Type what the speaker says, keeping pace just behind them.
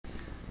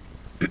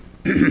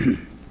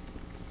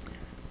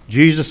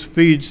Jesus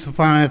feeds the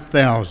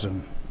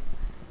 5,000.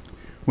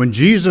 When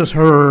Jesus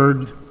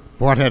heard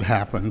what had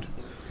happened,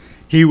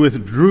 he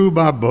withdrew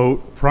by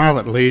boat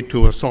privately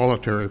to a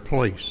solitary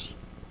place.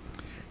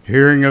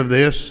 Hearing of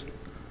this,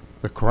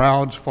 the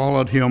crowds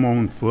followed him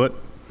on foot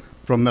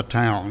from the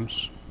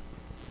towns.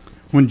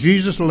 When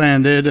Jesus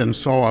landed and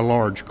saw a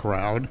large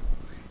crowd,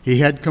 he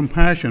had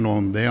compassion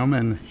on them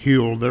and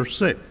healed their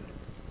sick.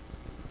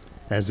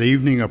 As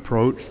evening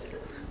approached,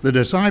 the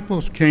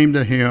disciples came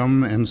to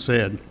him and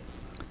said,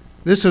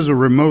 "This is a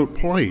remote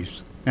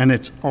place, and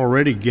it's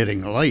already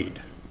getting late.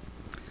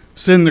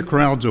 Send the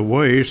crowds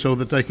away so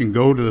that they can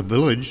go to the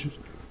village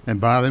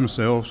and buy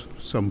themselves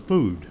some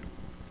food."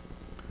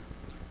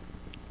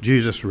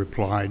 Jesus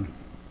replied,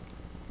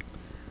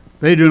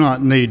 "They do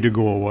not need to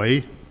go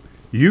away.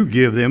 You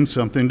give them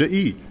something to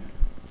eat."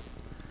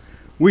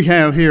 "We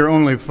have here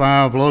only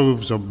 5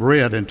 loaves of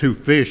bread and 2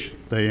 fish,"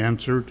 they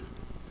answered.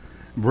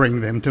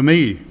 "Bring them to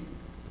me,"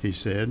 he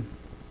said.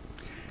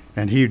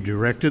 And he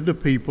directed the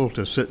people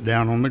to sit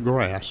down on the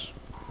grass.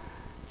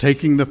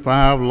 Taking the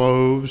 5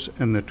 loaves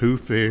and the 2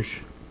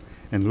 fish,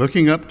 and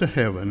looking up to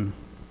heaven,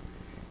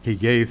 he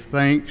gave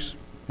thanks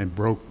and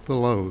broke the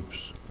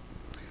loaves.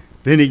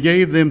 Then he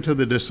gave them to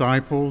the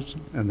disciples,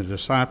 and the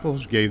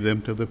disciples gave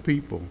them to the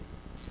people.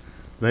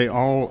 They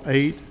all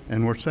ate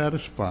and were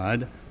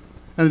satisfied,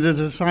 and the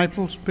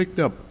disciples picked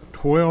up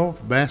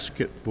 12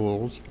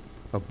 basketfuls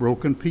of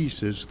broken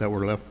pieces that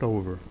were left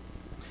over.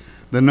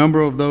 The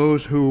number of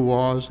those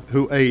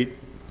who ate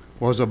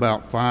was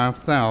about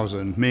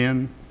 5,000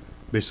 men,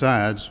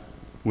 besides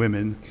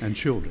women and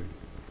children.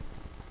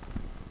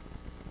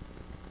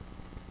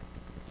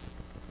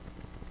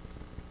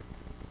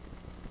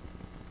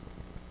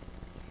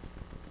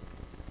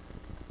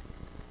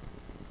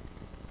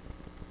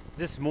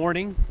 This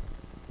morning,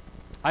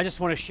 I just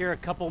want to share a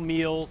couple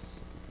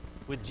meals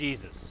with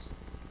Jesus.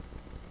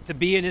 To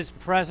be in his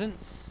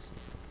presence,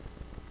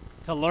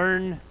 to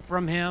learn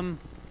from him,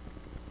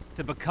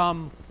 to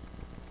become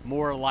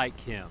more like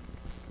him.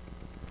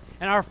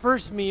 And our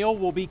first meal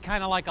will be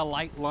kind of like a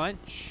light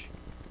lunch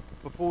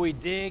before we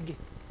dig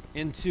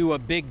into a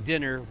big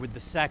dinner with the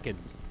second.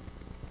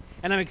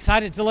 And I'm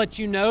excited to let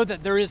you know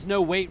that there is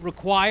no wait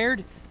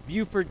required.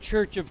 Buford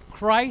Church of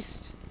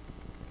Christ,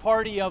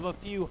 party of a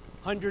few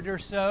hundred or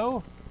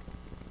so,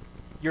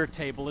 your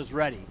table is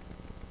ready.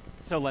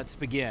 So let's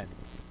begin.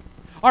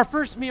 Our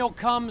first meal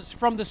comes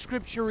from the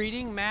scripture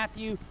reading,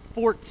 Matthew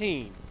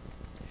 14.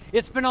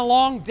 It's been a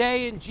long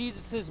day in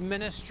Jesus'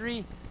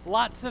 ministry,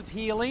 lots of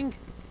healing,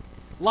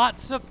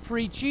 lots of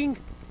preaching,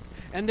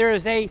 and there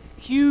is a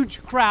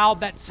huge crowd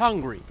that's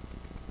hungry.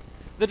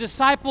 The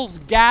disciples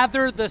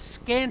gather the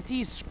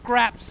scanty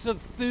scraps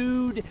of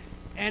food,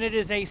 and it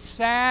is a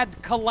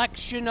sad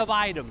collection of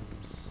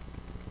items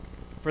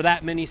for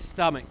that many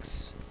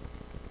stomachs.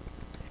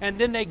 And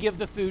then they give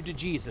the food to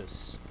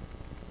Jesus.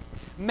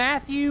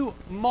 Matthew,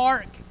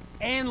 Mark,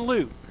 and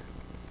Luke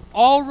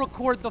all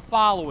record the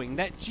following,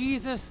 that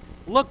Jesus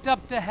looked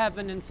up to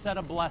heaven and said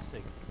a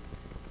blessing.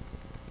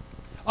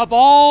 Of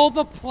all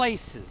the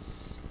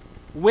places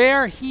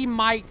where he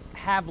might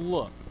have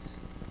looked,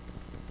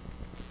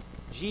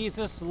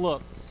 Jesus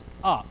looked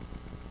up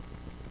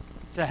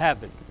to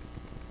heaven.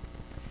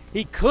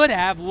 He could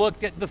have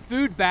looked at the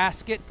food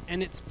basket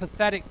and its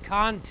pathetic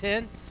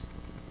contents,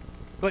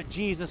 but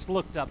Jesus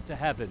looked up to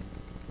heaven.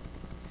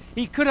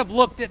 He could have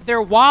looked at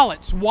their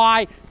wallets,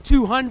 why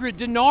 200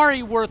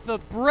 denarii worth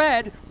of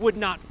bread would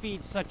not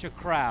feed such a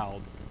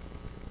crowd.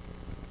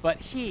 But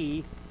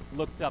he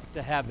looked up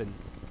to heaven.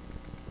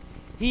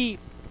 He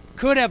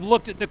could have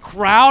looked at the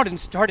crowd and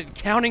started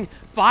counting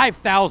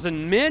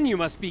 5,000 men. You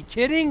must be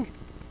kidding.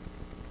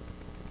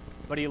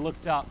 But he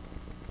looked up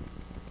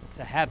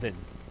to heaven.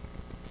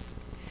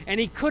 And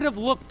he could have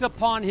looked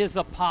upon his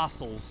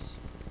apostles,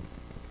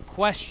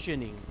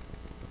 questioning,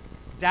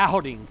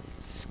 doubting,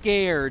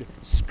 scared,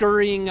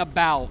 scurrying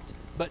about.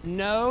 But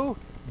no,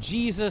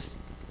 Jesus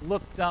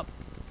looked up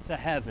to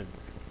heaven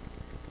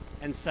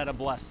and said a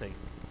blessing.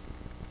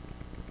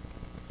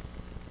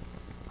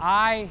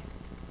 I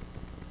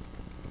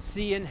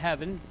see in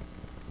heaven,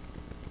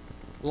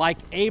 like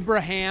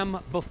Abraham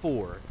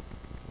before,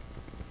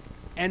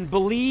 and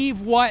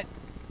believe what,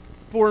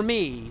 for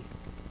me,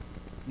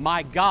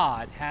 my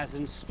God has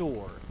in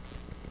store.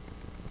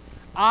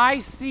 I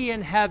see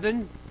in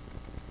heaven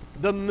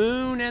the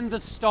moon and the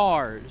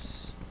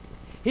stars.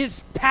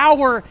 His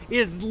power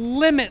is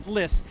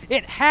limitless.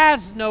 It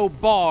has no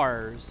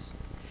bars.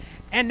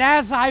 And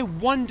as I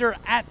wonder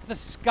at the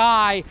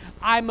sky,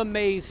 I'm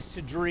amazed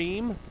to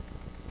dream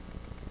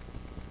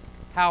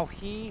how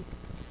he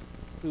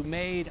who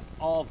made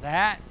all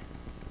that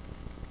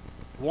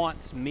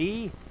wants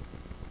me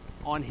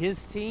on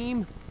his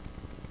team.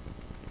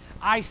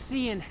 I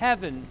see in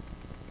heaven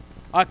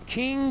a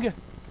king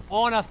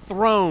on a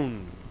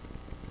throne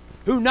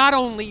who not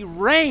only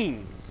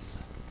reigns,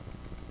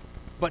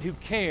 but who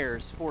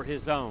cares for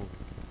his own.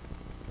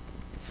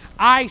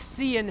 I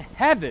see in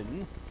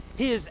heaven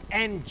his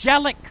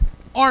angelic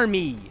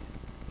army.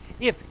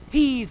 If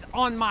he's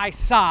on my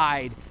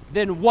side,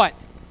 then what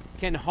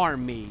can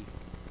harm me?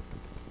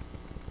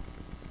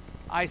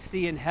 I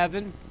see in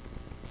heaven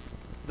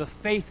the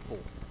faithful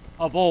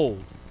of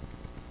old,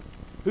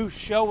 who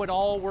show it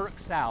all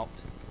works out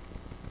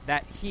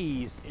that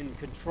He's in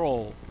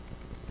control.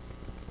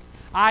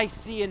 I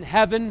see in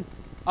heaven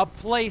a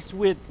place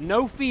with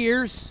no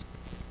fears,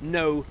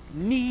 no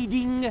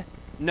needing,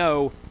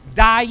 no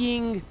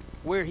dying,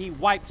 where He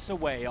wipes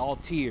away all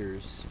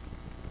tears.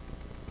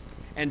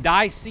 And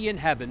I see in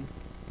heaven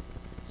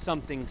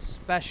something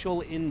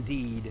special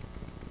indeed,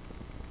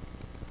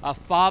 a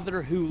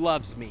Father who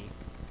loves me,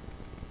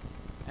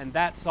 and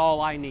that's all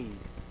I need.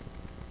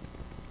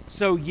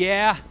 So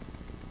yeah,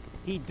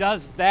 He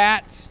does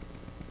that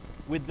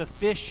with the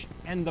fish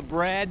and the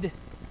bread,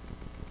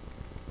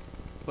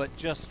 but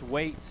just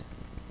wait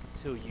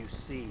till you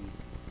see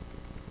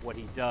what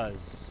He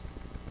does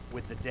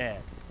with the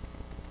dead.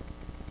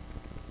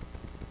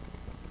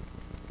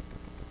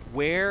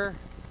 Where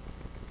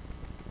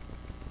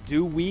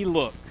do we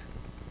look?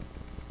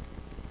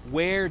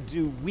 Where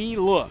do we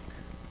look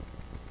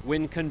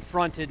when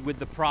confronted with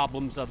the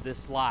problems of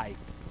this life?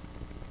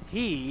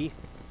 He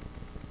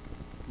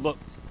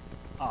looked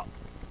up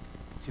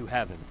to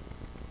heaven.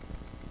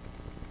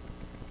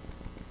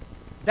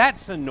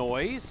 That's a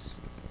noise,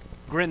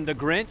 grinned the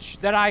Grinch,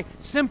 that I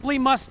simply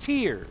must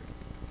hear.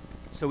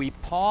 So he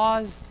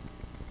paused,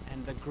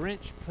 and the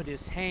Grinch put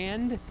his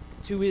hand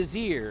to his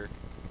ear.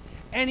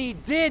 And he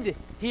did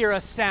hear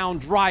a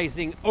sound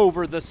rising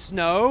over the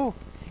snow.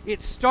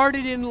 It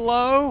started in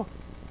low,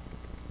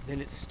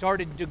 then it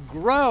started to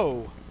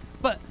grow.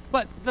 But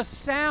the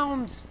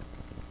sound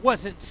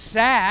wasn't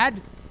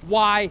sad.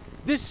 Why,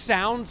 this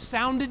sound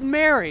sounded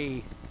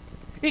merry.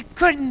 It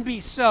couldn't be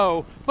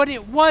so, but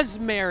it was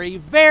merry,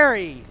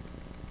 very.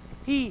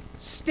 He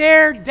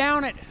stared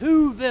down at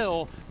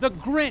Whoville. The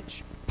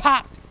Grinch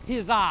popped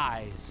his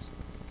eyes.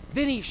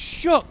 Then he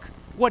shook.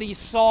 What he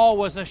saw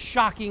was a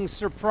shocking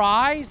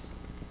surprise.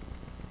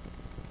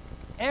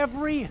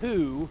 Every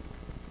Who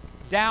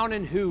down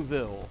in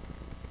Whoville,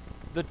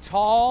 the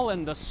tall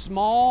and the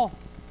small,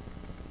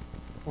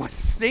 was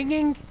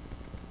singing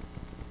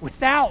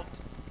without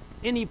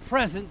any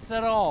presents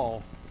at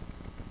all.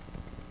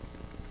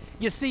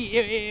 You see,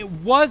 it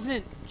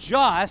wasn't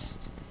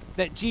just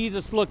that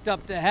Jesus looked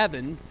up to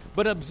heaven,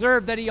 but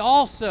observe that He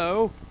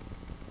also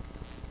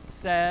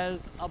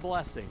says a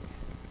blessing.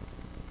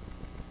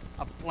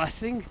 A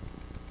blessing?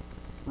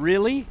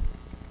 Really?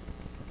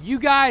 You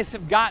guys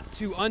have got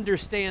to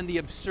understand the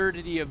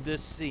absurdity of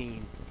this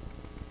scene.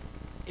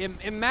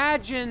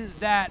 Imagine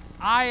that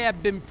I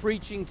have been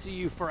preaching to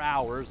you for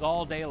hours,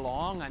 all day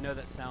long. I know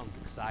that sounds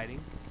exciting.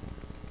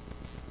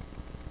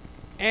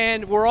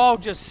 And we're all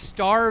just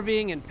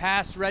starving and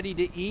past ready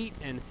to eat,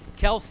 and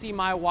Kelsey,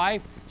 my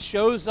wife,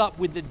 shows up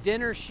with the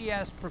dinner she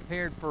has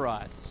prepared for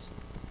us.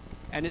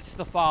 And it's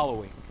the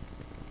following: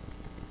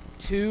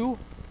 2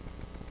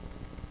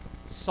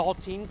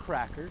 saltine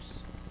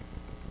crackers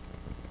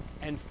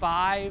and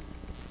 5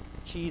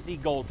 cheesy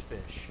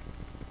goldfish.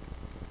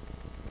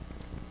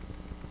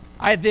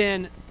 I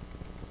then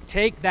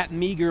take that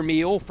meager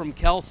meal from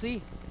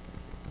Kelsey,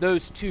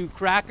 those 2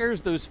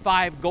 crackers, those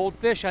 5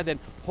 goldfish, I then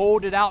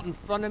hold it out in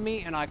front of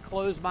me and I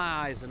close my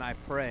eyes and I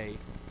pray,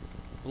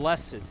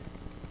 Blessed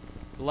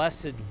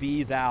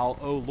be Thou,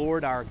 O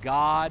Lord our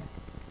God,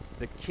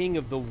 the King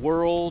of the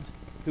world,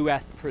 who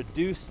hath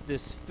produced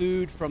this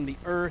food from the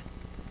earth.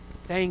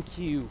 Thank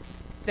you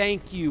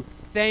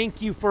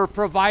for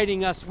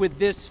providing us with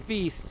this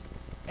feast.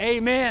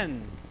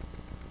 Amen.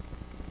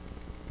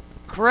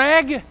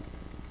 Craig,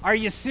 are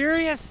you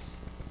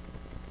serious?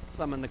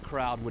 Some in the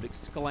crowd would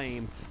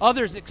exclaim.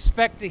 Others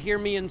expect to hear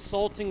me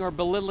insulting or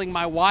belittling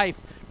my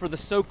wife for the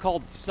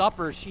so-called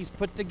supper she's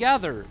put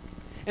together.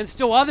 And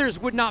still others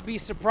would not be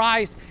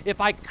surprised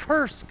if I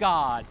curse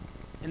God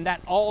in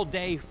that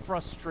all-day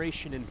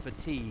frustration and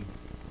fatigue.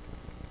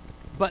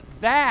 But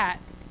that's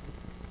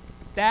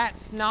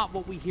not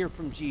what we hear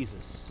from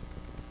Jesus.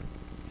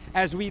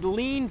 As we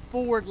lean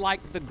forward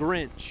like the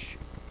Grinch,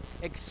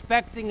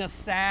 expecting a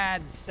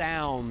sad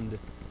sound,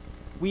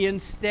 we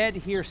instead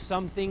hear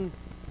something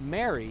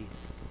merry,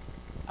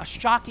 a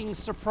shocking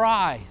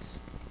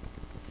surprise.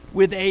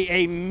 With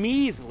a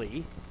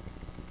measly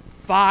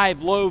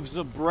 5 loaves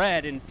of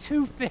bread and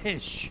 2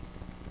 fish,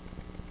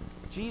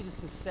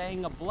 Jesus is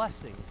saying a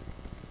blessing,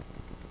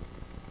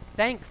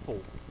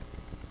 thankful,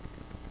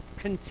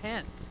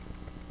 content,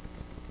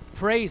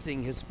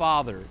 praising His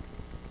Father.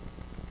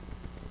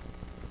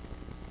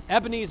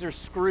 Ebenezer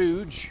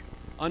Scrooge,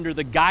 under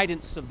the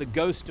guidance of the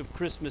ghost of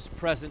Christmas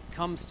Present,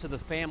 comes to the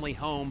family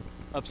home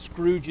of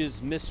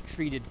Scrooge's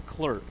mistreated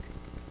clerk,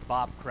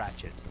 Bob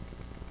Cratchit.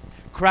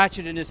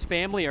 Cratchit and his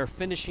family are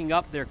finishing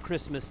up their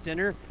Christmas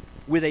dinner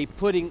with a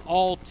pudding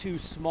all too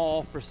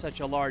small for such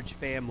a large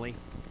family.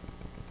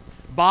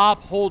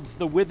 Bob holds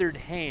the withered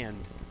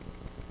hand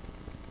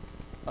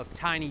of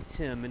Tiny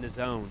Tim in his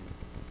own,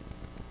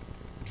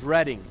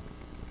 dreading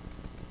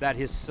that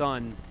his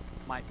son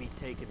might be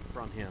taken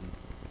from him.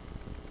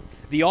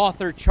 The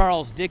author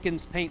Charles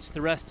Dickens paints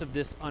the rest of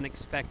this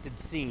unexpected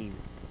scene.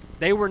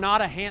 They were not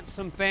a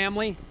handsome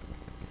family.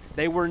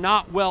 They were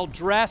not well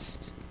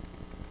dressed.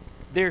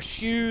 Their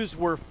shoes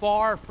were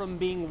far from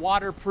being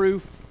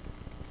waterproof.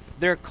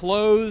 Their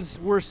clothes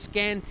were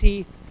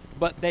scanty,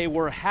 but they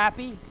were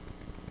happy,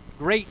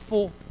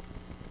 grateful,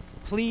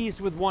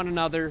 pleased with one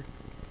another,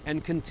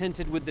 and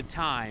contented with the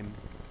time.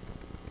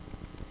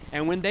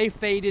 And when they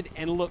faded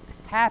and looked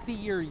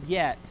happier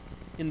yet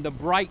in the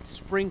bright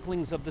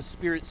sprinklings of the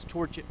Spirit's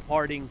torch at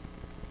parting,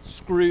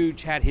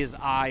 Scrooge had his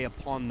eye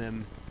upon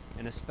them,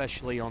 and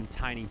especially on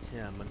Tiny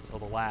Tim until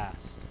the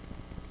last.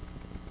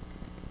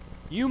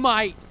 You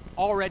might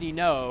already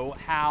know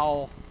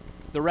how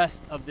the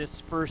rest of this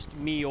first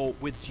meal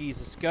with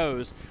Jesus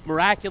goes.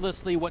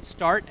 Miraculously, what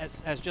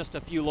starts as just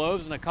a few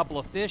loaves and a couple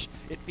of fish,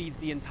 it feeds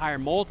the entire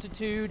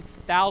multitude,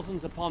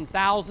 thousands upon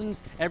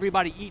thousands.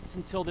 Everybody eats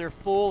until they're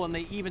full, and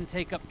they even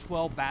take up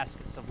 12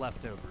 baskets of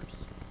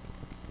leftovers.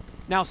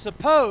 Now,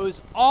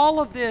 suppose all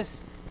of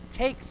this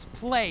takes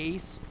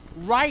place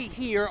right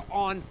here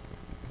on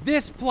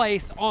this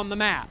place on the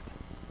map.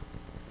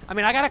 I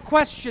mean, I got a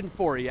question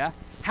for you.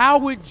 How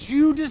would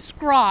you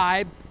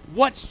describe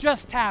what's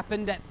just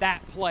happened at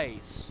that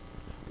place?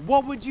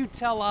 What would you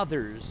tell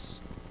others?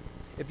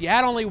 If you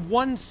had only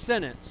one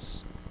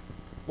sentence,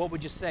 what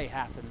would you say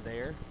happened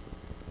there?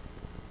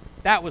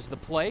 That was the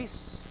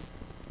place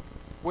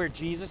where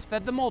Jesus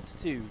fed the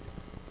multitude.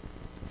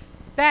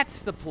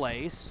 That's the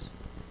place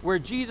where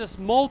Jesus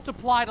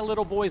multiplied a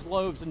little boy's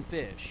loaves and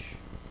fish.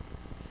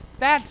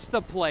 That's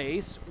the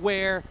place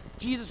where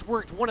Jesus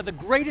worked one of the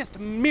greatest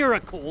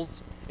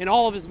miracles in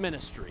all of his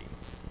ministry.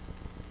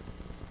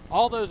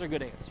 All those are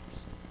good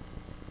answers.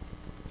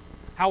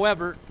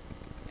 However,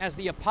 as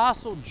the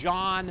Apostle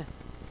John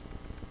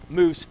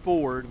moves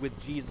forward with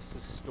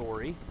Jesus'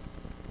 story,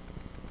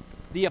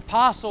 the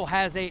apostle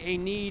has a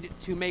need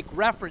to make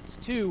reference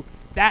to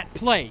that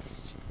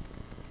place.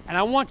 And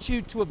I want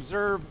you to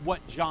observe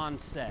what John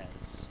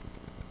says.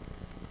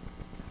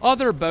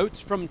 Other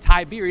boats from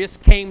Tiberias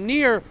came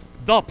near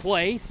the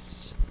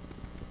place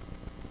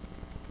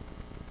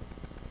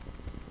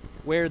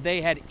where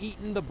they had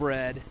eaten the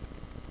bread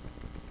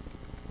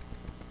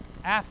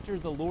after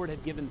the Lord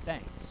had given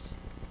thanks.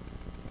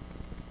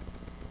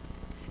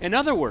 In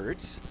other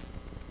words,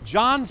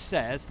 John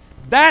says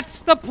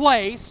that's the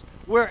place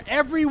where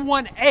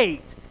everyone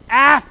ate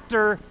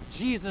after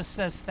Jesus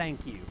says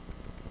thank you.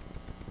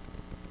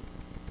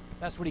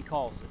 That's what he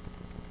calls it.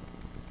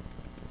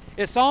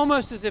 It's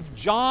almost as if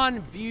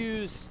John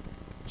views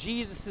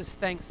Jesus'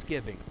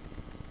 Thanksgiving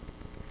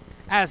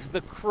as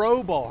the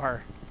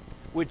crowbar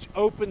which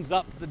opens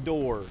up the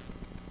door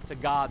to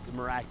God's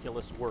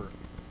miraculous work.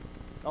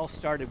 It all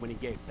started when he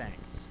gave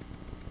thanks.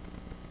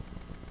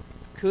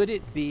 Could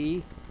it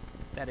be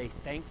that a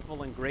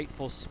thankful and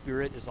grateful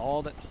spirit is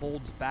all that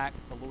holds back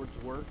the Lord's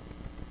work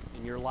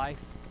in your life?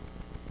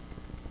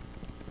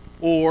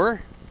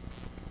 Or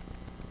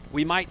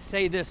we might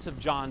say this of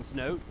John's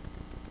note: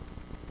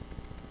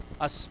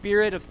 a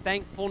spirit of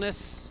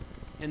thankfulness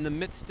in the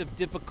midst of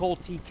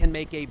difficulty can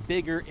make a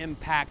bigger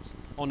impact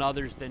on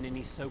others than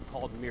any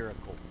so-called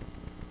miracle.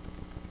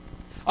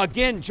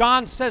 Again,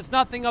 John says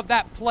nothing of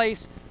that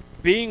place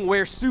being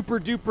where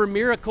super-duper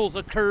miracles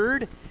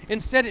occurred.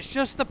 Instead, it's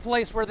just the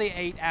place where they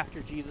ate after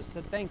Jesus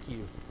said thank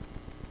you.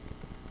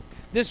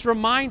 This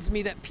reminds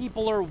me that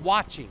people are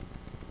watching.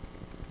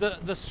 The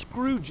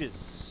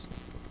Scrooges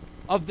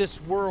of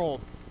this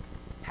world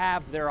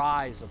have their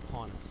eyes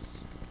upon us.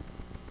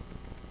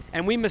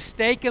 And we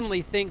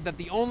mistakenly think that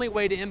the only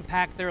way to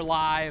impact their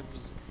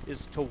lives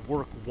is to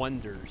work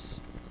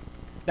wonders.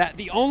 That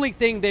the only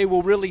thing they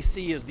will really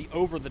see is the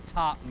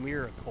over-the-top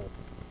miracle.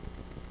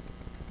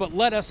 But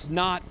let us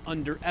not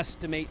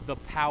underestimate the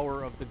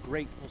power of the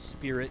grateful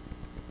spirit,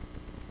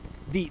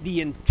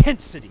 the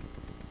intensity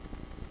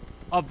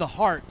of the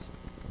heart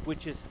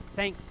which is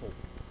thankful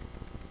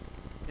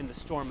in the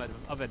storm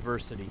of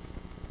adversity.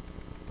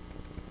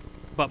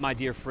 But my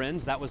dear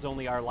friends, that was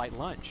only our light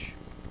lunch.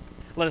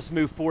 Let us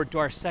move forward to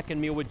our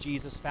second meal with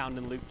Jesus found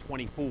in Luke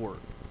 24.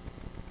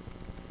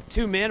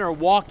 Two men are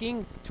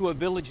walking to a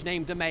village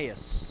named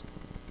Emmaus,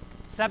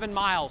 7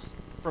 miles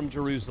from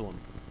Jerusalem.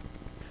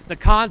 The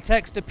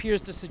context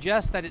appears to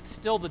suggest that it's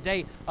still the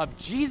day of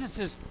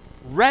Jesus'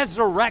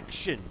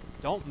 resurrection.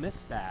 Don't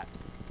miss that.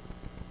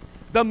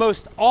 The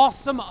most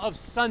awesome of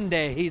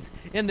Sundays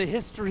in the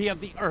history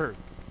of the earth.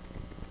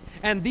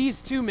 And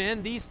these two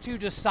men, these two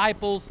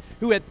disciples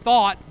who had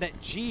thought that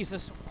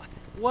Jesus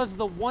was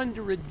the one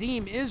to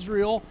redeem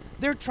Israel,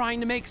 they're trying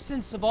to make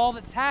sense of all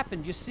that's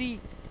happened. You see,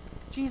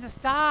 Jesus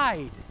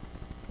died.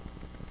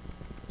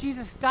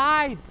 Jesus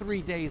died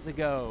 3 days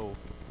ago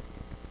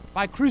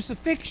by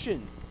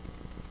crucifixion.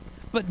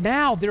 But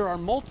now there are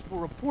multiple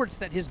reports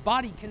that his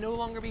body can no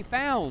longer be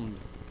found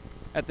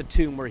at the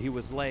tomb where he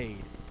was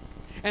laid.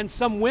 And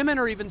some women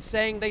are even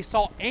saying they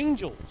saw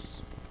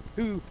angels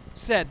who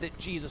said that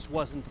Jesus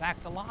was in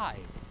fact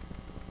alive.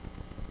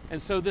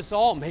 And so this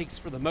all makes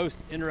for the most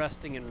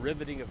interesting and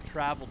riveting of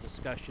travel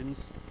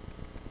discussions.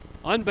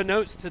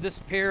 Unbeknownst to this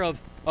pair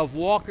of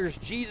walkers,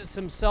 Jesus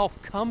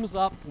himself comes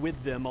up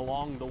with them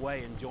along the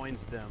way and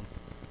joins them.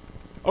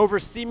 Over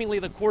seemingly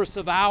the course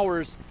of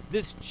hours,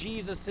 this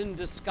Jesus in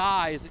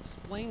disguise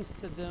explains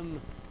to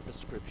them the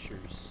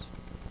Scriptures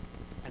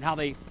and how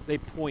they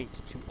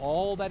point to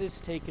all that has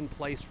taken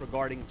place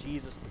regarding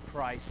Jesus the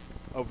Christ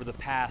over the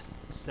past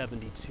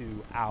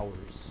 72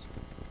 hours.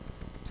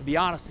 To be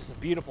honest, it's a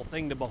beautiful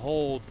thing to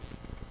behold.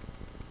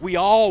 We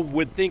all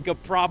would think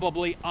of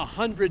probably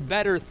 100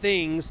 better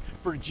things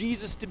for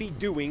Jesus to be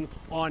doing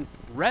on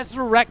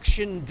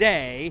Resurrection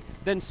Day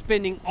than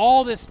spending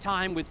all this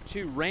time with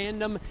two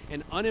random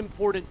and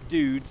unimportant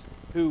dudes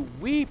who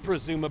we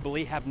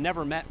presumably have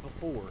never met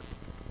before.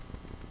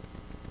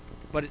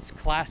 But it's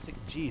classic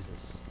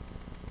Jesus,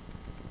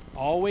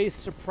 always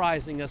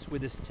surprising us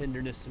with his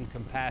tenderness and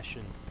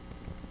compassion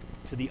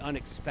to the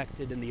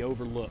unexpected and the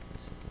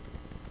overlooked,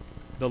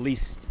 the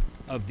least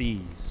of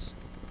these.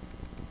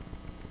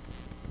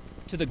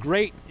 To the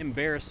great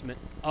embarrassment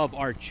of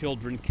our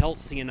children,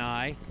 Kelsey and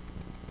I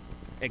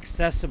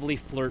excessively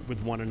flirt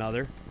with one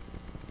another.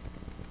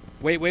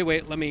 Wait,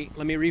 let me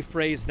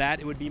rephrase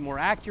that. It would be more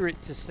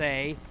accurate to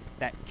say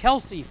that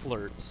Kelsey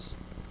flirts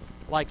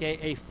like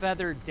a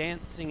feather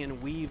dancing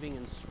and weaving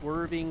and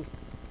swerving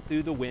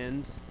through the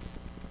wind,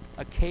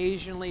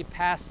 occasionally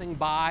passing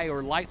by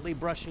or lightly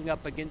brushing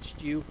up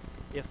against you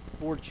if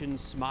fortune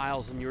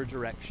smiles in your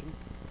direction.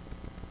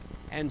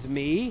 And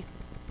me,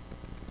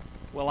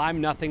 well,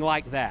 I'm nothing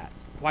like that.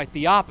 Quite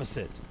the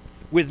opposite.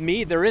 With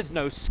me, there is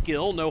no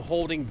skill, no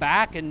holding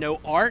back, and no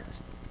art.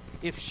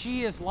 If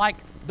she is like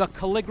the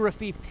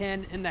calligraphy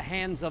pen in the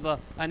hands of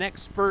an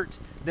expert,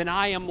 then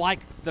I am like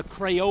the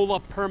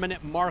Crayola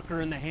permanent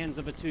marker in the hands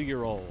of a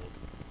 2-year-old.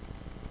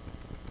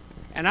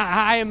 And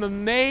I am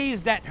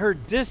amazed at her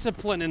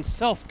discipline and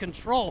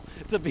self-control,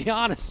 to be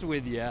honest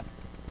with you.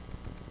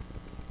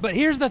 But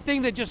here's the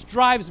thing that just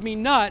drives me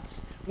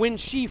nuts. When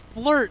she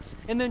flirts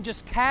and then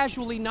just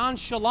casually,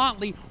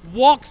 nonchalantly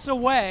walks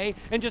away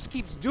and just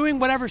keeps doing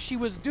whatever she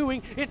was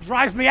doing, it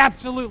drives me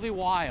absolutely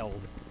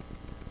wild.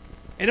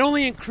 It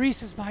only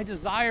increases my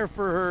desire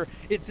for her.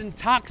 It's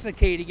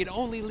intoxicating. It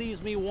only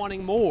leaves me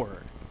wanting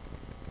more.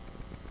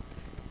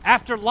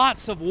 After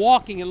lots of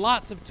walking and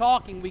lots of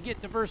talking, we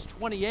get to verse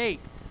 28.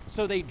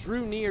 So they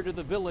drew near to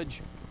the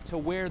village to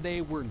where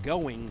they were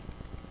going.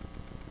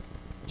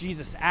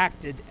 Jesus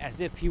acted as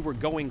if he were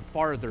going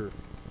farther.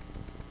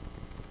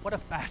 What a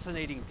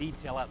fascinating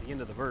detail at the end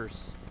of the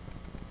verse.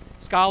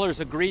 Scholars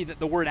agree that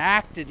the word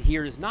acted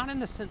here is not in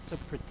the sense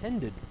of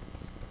pretended.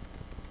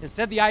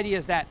 Instead, the idea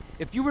is that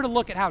if you were to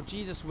look at how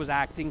Jesus was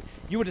acting,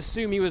 you would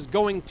assume he was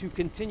going to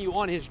continue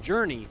on his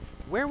journey.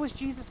 Where was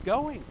Jesus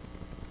going?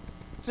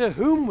 To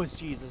whom was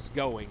Jesus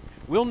going?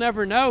 We'll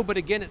never know, but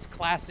again, it's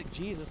classic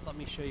Jesus. Let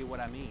me show you what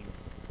I mean.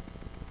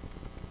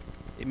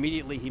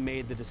 Immediately, he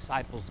made the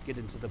disciples get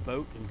into the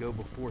boat and go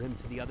before him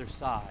to the other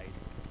side.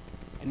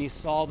 And he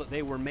saw that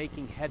they were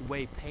making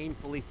headway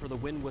painfully, for the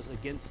wind was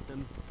against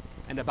them.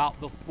 And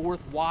about the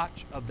 4th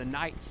watch of the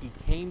night, he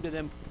came to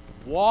them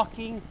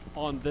walking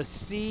on the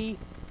sea.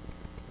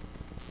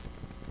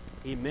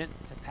 He meant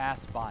to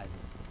pass by them.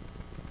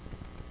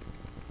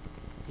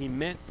 He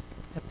meant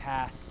to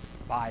pass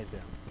by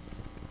them.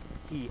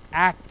 He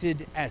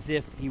acted as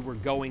if he were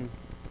going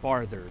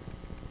farther.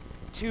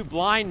 2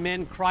 blind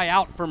men cry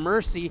out for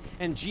mercy,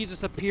 and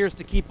Jesus appears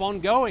to keep on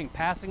going,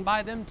 passing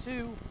by them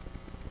too.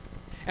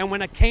 And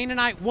when a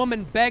Canaanite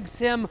woman begs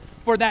him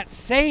for that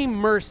same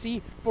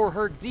mercy for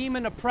her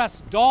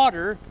demon-oppressed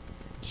daughter,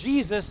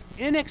 Jesus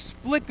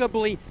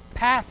inexplicably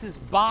passes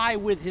by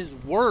with his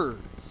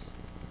words.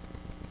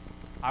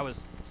 I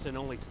was sent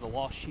only to the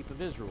lost sheep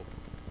of Israel.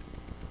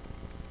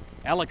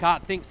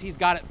 Ellicott thinks he's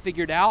got it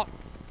figured out.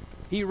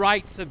 He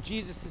writes of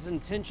Jesus'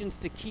 intentions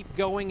to keep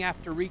going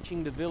after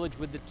reaching the village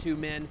with the 2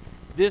 men.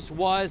 This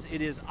was,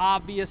 it is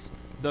obvious,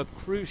 the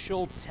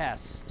crucial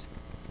test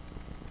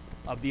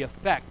of the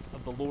effect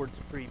of the Lord's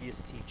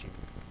previous teaching.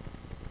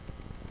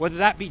 Whether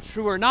that be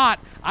true or not,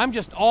 I'm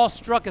just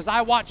awestruck as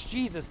I watch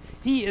Jesus.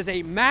 He is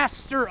a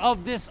master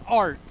of this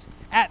art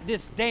at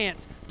this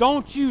dance.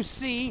 Don't you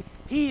see?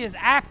 He is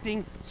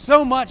acting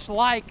so much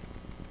like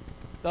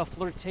the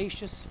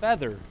flirtatious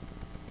feather.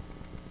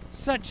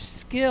 Such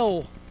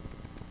skill.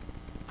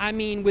 I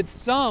mean, with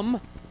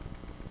some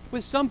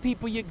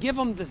people, you give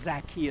them the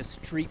Zacchaeus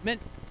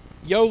treatment.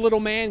 Yo, little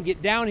man,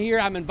 get down here.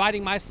 I'm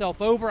inviting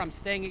myself over. I'm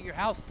staying at your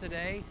house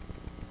today.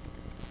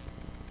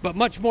 But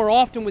much more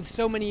often with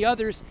so many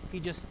others, he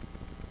just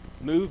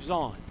moves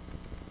on.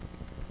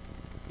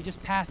 He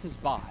just passes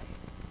by,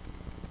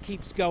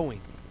 keeps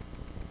going.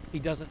 He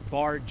doesn't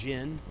barge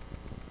in.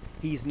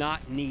 He's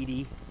not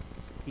needy.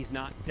 He's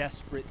not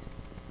desperate.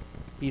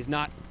 He's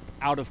not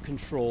out of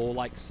control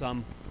like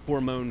some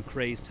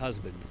hormone-crazed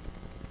husband.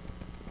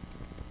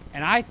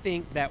 And I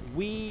think that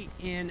we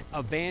in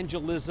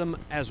evangelism,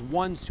 as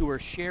ones who are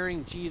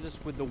sharing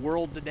Jesus with the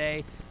world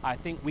today, I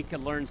think we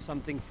can learn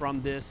something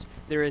from this.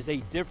 There is a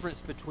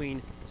difference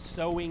between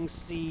sowing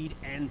seed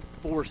and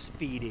force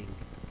feeding.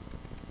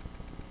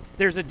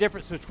 There's a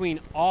difference between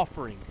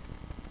offering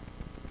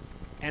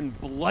and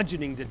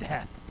bludgeoning to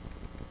death.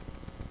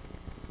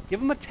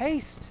 Give them a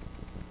taste.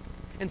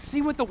 and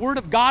see what the Word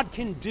of God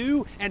can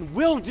do and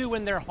will do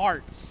in their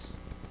hearts.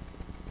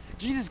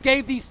 Jesus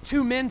gave these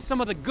two men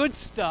some of the good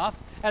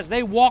stuff as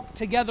they walked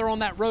together on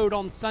that road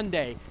on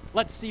Sunday.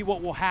 Let's see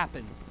what will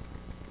happen.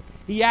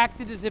 He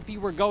acted as if he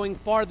were going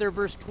farther,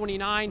 verse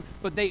 29,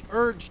 but they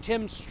urged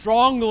him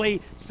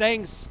strongly,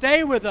 saying,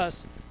 "Stay with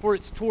us, for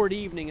it's toward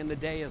evening, and the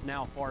day is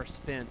now far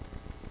spent."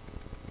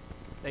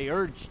 They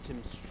urged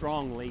him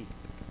strongly.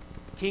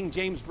 King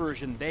James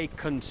Version, they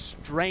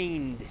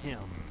constrained him.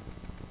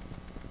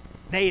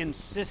 They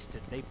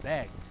insisted, they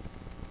begged.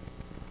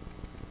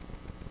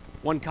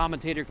 One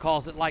commentator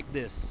calls it like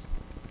this.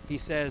 He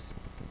says,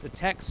 the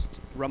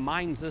text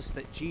reminds us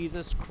that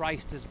Jesus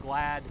Christ is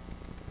glad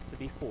to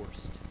be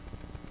forced.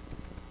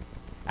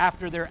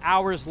 After their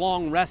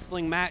hours-long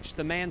wrestling match,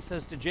 the man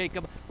says to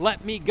Jacob,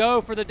 "Let me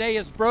go, for the day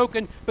is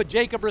broken." But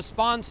Jacob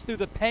responds through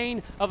the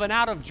pain of an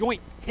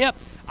out-of-joint hip,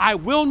 "I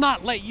will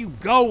not let you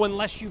go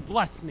unless you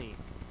bless me."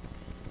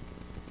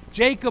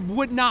 Jacob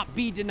would not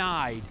be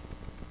denied.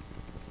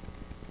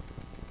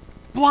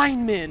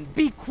 Blind men,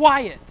 be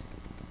quiet.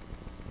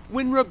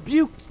 When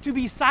rebuked to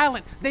be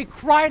silent, they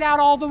cried out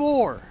all the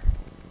more.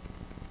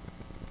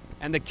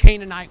 And the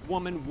Canaanite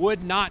woman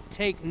would not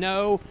take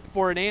no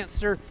for an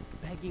answer,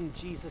 begging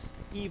Jesus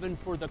even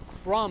for the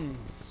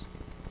crumbs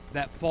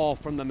that fall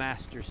from the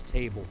Master's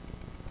table.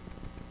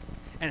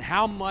 And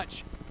how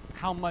much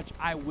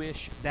I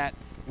wish that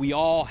we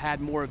all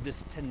had more of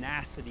this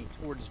tenacity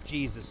towards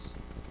Jesus.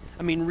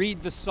 I mean,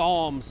 read the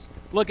Psalms.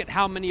 Look at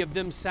how many of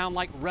them sound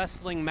like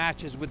wrestling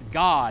matches with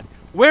God.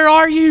 Where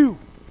are you?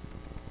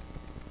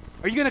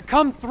 Are you going to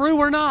come through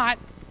or not?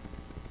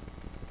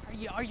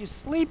 Are you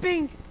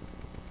sleeping?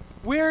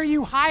 Where are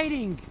you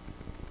hiding?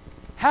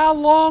 How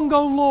long,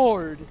 O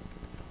Lord,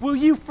 will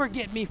you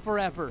forget me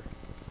forever?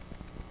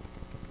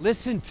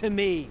 Listen to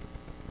me.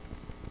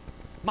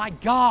 My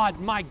God,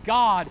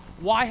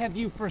 why have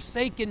you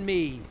forsaken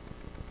me?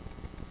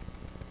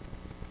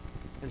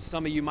 And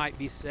some of you might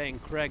be saying,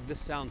 Craig, this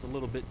sounds a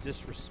little bit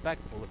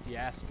disrespectful if you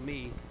ask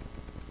me.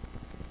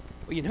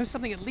 Well, you know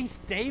something? At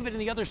least David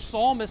and the other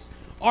psalmists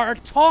are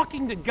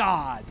talking to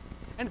God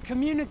and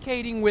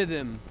communicating with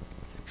Him,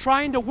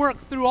 trying to work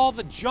through all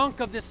the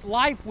junk of this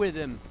life with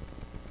Him.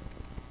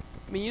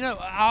 I mean,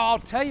 I'll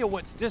tell you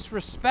what's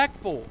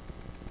disrespectful.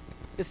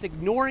 It's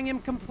ignoring Him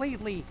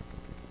completely,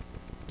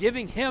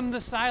 giving Him the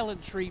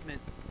silent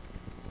treatment,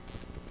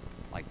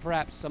 like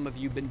perhaps some of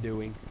you have been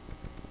doing.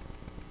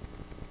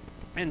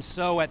 And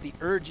so at the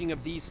urging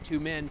of these two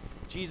men,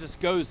 Jesus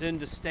goes in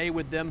to stay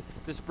with them.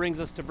 This brings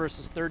us to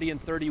verses 30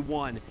 and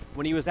 31.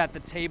 When He was at the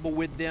table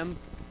with them,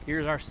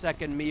 here's our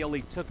second meal.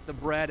 He took the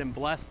bread and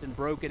blessed and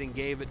broke it and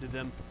gave it to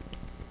them.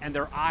 And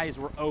their eyes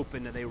were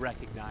opened and they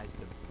recognized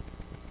Him.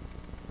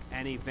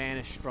 And He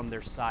vanished from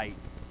their sight.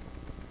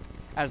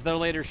 As they're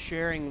later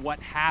sharing what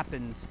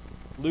happened,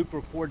 Luke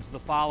records the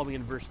following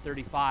in verse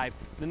 35.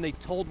 Then they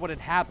told what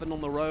had happened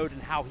on the road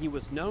and how He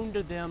was known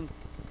to them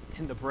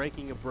in the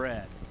breaking of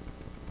bread.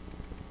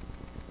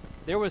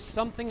 There was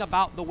something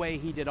about the way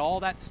He did all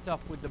that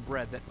stuff with the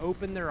bread that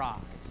opened their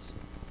eyes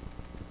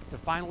to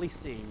finally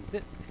seeing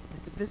that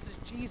this is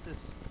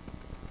Jesus.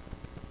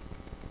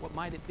 What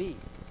might it be?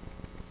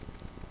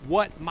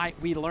 What might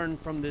we learn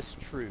from this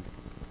truth?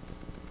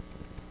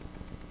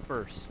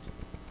 First,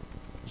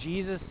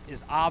 Jesus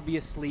is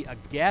obviously a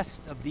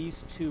guest of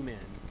these two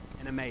men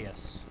in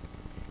Emmaus.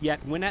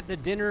 Yet when at the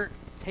dinner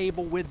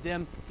table with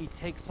them, He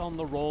takes on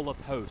the role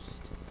of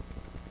host.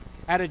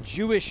 At a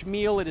Jewish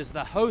meal, it is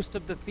the host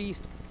of the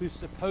feast who's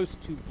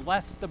supposed to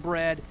bless the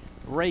bread,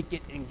 break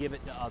it, and give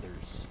it to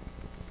others.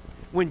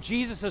 When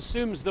Jesus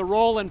assumes the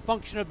role and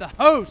function of the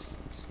host,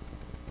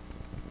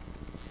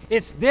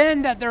 it's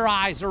then that their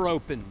eyes are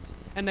opened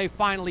and they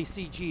finally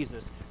see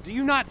Jesus. Do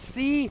you not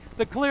see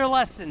the clear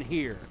lesson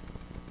here?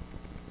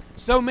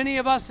 So many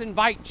of us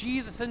invite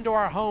Jesus into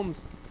our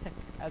homes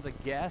as a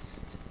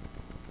guest.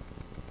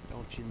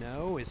 Don't you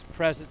know? His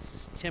presence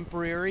is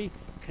temporary,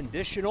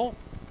 conditional.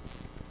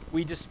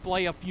 We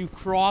display a few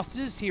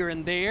crosses here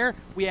and there.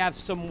 We have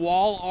some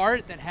wall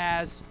art that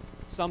has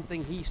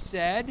something He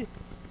said.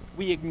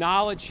 We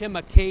acknowledge Him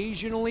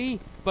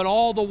occasionally, but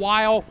all the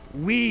while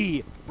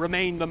we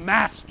remain the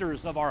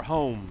masters of our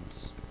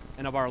homes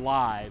and of our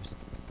lives.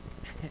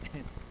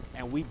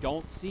 And we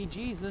don't see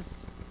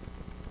Jesus.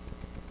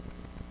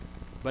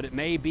 But it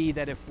may be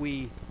that if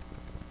we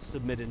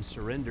submit and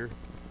surrender,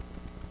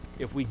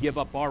 if we give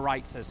up our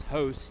rights as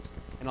host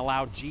and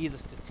allow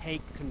Jesus to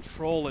take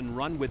control and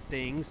run with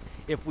things,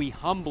 if we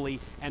humbly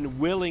and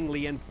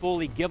willingly and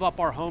fully give up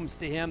our homes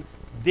to Him,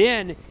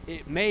 then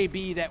it may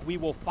be that we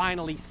will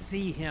finally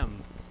see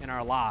Him in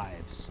our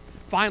lives,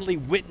 finally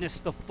witness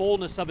the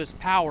fullness of His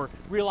power,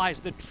 realize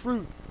the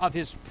truth of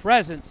His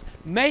presence,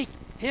 make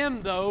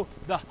Him, though,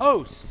 the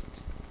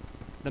host,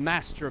 the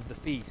master of the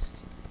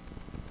feast.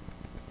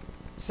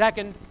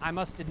 Second, I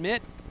must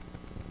admit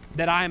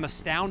that I am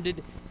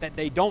astounded that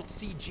they don't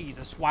see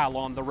Jesus while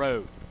on the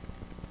road.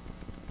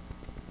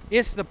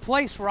 It's the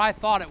place where I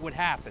thought it would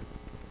happen,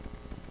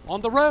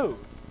 on the road.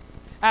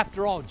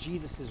 After all,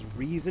 Jesus is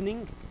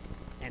reasoning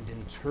and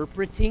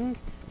interpreting,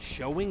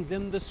 showing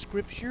them the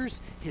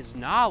Scriptures, his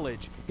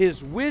knowledge,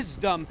 his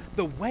wisdom,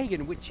 the way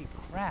in which he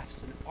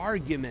crafts an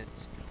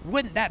argument.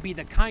 Wouldn't that be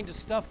the kind of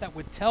stuff that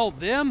would tell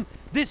them,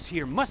 this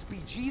here must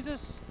be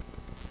Jesus?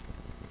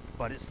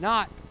 But it's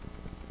not.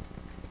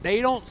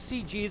 They don't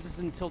see Jesus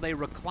until they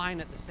recline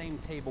at the same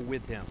table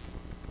with him,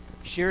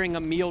 sharing a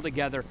meal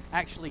together,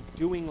 actually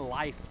doing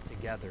life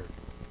together.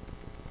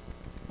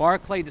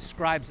 Barclay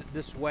describes it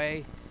this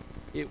way: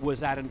 it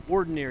was at an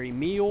ordinary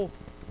meal,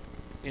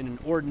 in an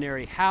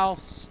ordinary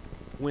house,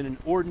 when an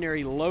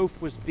ordinary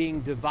loaf was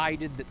being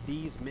divided, that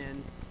these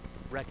men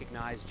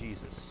recognized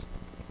Jesus.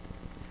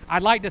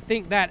 I'd like to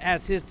think that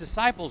as his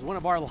disciples, one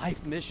of our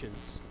life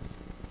missions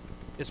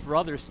is for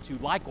others to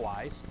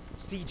likewise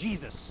see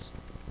Jesus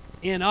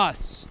in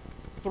us,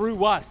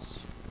 through us,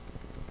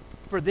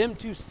 for them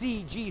to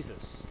see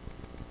Jesus.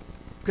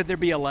 Could there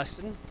be a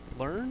lesson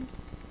learned?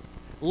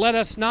 Let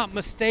us not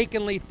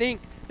mistakenly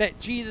think that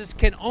Jesus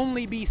can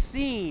only be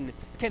seen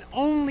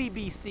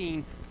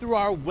through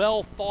our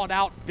well thought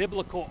out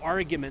biblical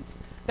arguments,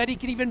 that he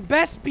can even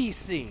best be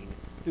seen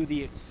through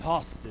the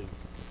exhaustive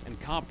and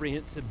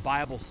comprehensive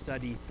Bible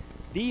study.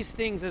 These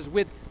things, as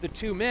with the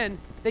two men,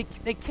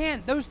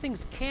 those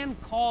things can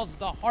cause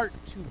the heart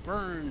to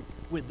burn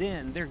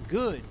within. They're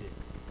good.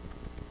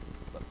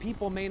 But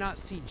people may not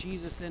see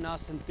Jesus in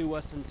us and through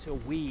us until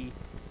we,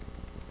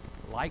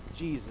 like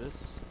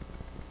Jesus,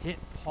 hit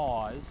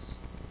pause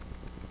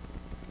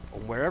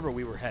on wherever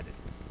we were headed.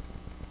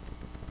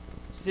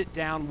 Sit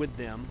down with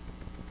them,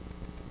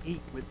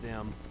 eat with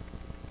them,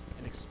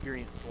 and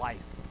experience life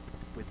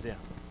with them.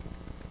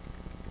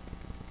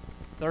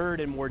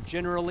 Third, and more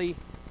generally,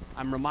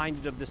 I'm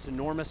reminded of this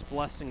enormous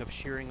blessing of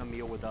sharing a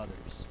meal with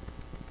others.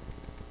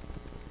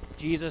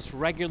 Jesus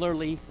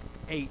regularly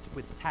ate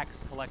with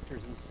tax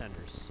collectors and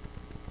sinners.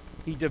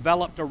 He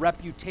developed a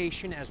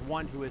reputation as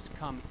one who has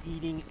come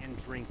eating and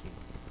drinking.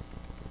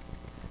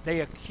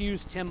 They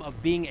accused him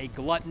of being a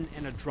glutton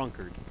and a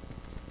drunkard.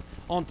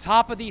 On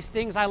top of these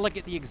things, I look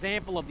at the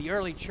example of the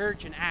early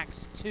church in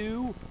Acts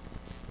 2,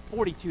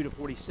 42 to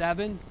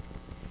 47,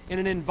 in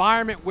an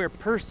environment where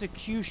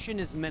persecution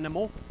is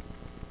minimal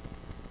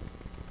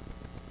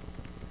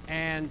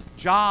and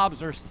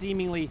jobs are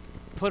seemingly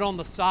put on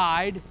the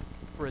side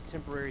for a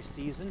temporary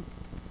season.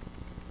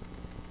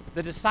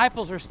 The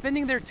disciples are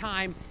spending their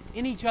time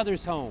in each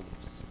other's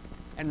homes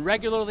and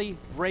regularly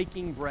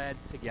breaking bread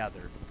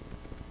together.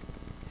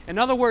 In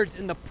other words,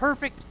 in the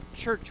perfect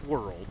church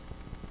world,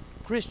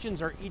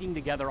 Christians are eating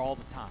together all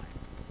the time.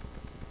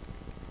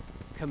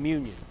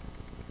 Communion,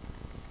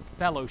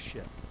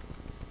 fellowship,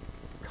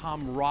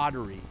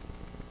 camaraderie,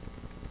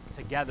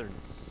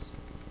 togetherness.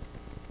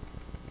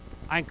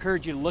 I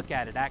encourage you to look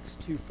at it, Acts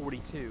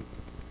 2:42.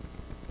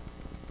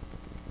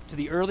 To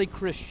the early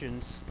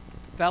Christians,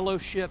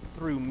 fellowship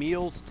through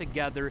meals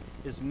together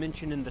is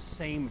mentioned in the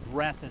same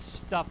breath as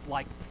stuff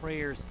like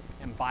prayers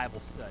and Bible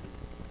study.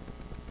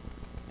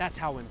 That's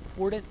how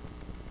important,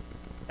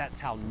 that's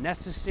how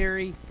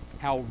necessary,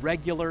 how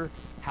regular,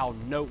 how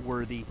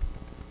noteworthy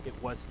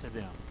it was to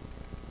them.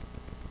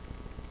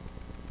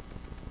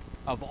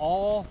 Of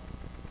all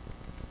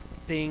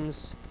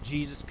things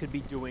Jesus could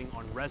be doing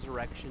on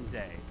Resurrection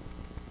Day,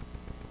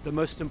 the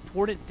most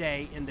important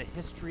day in the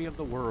history of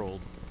the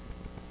world,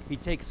 he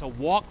takes a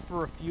walk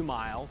for a few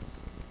miles,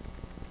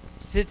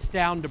 sits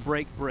down to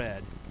break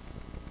bread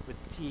with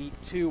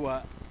two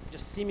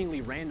just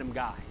seemingly random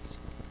guys.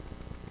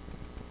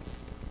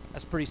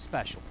 That's pretty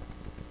special.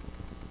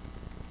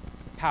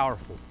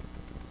 Powerful.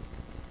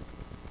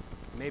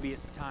 Maybe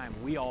it's time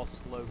we all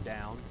slowed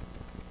down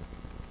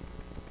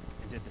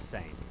and did the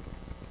same.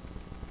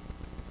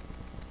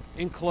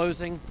 In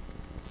closing,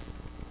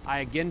 I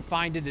again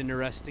find it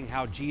interesting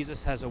how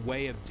Jesus has a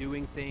way of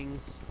doing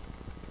things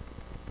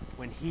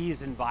when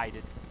he's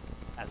invited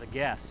as a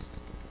guest.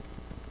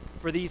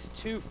 For these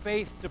two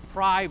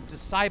faith-deprived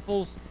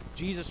disciples,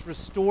 Jesus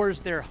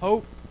restores their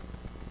hope,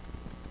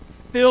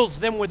 fills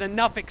them with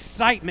enough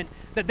excitement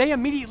that they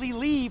immediately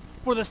leave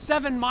for the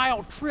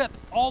 7-mile trip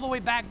all the way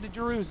back to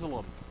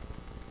Jerusalem.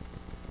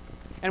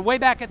 And way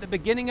back at the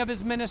beginning of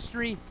his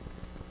ministry,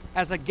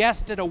 as a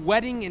guest at a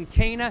wedding in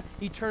Cana,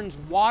 he turns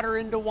water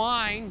into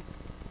wine.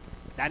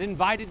 That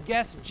invited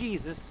guest,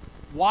 Jesus,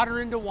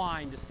 water into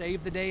wine to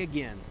save the day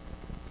again.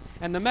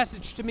 And the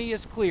message to me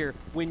is clear.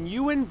 When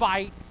you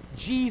invite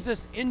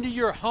Jesus into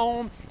your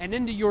home and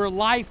into your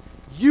life,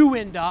 you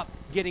end up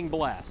getting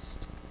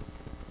blessed.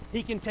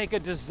 He can take a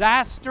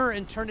disaster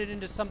and turn it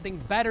into something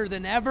better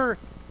than ever.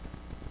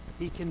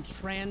 He can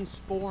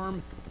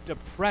transform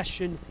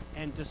depression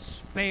and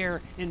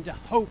despair into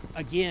hope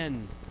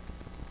again.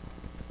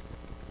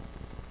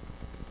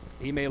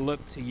 He may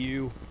look to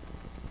you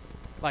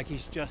like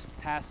he's just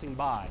passing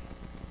by,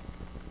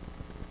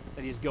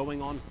 that he's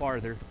going on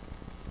farther.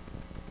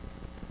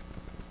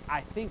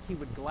 I think he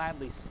would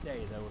gladly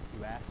stay, though, if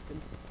you ask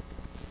him.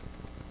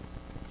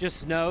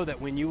 Just know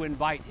that when you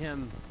invite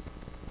him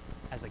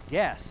as a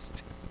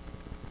guest,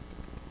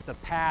 the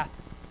path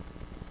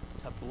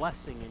to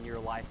blessing in your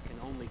life can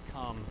only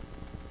come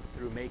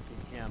through making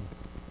him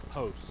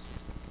host.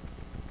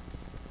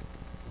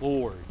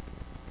 Lord,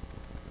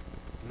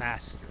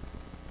 Master.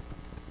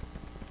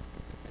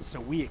 And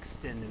so we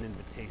extend an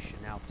invitation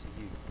out to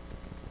you.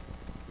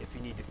 If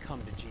you need to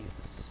come to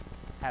Jesus,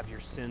 have your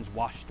sins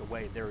washed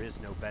away, there is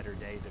no better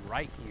day than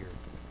right here,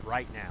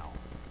 right now,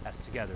 as together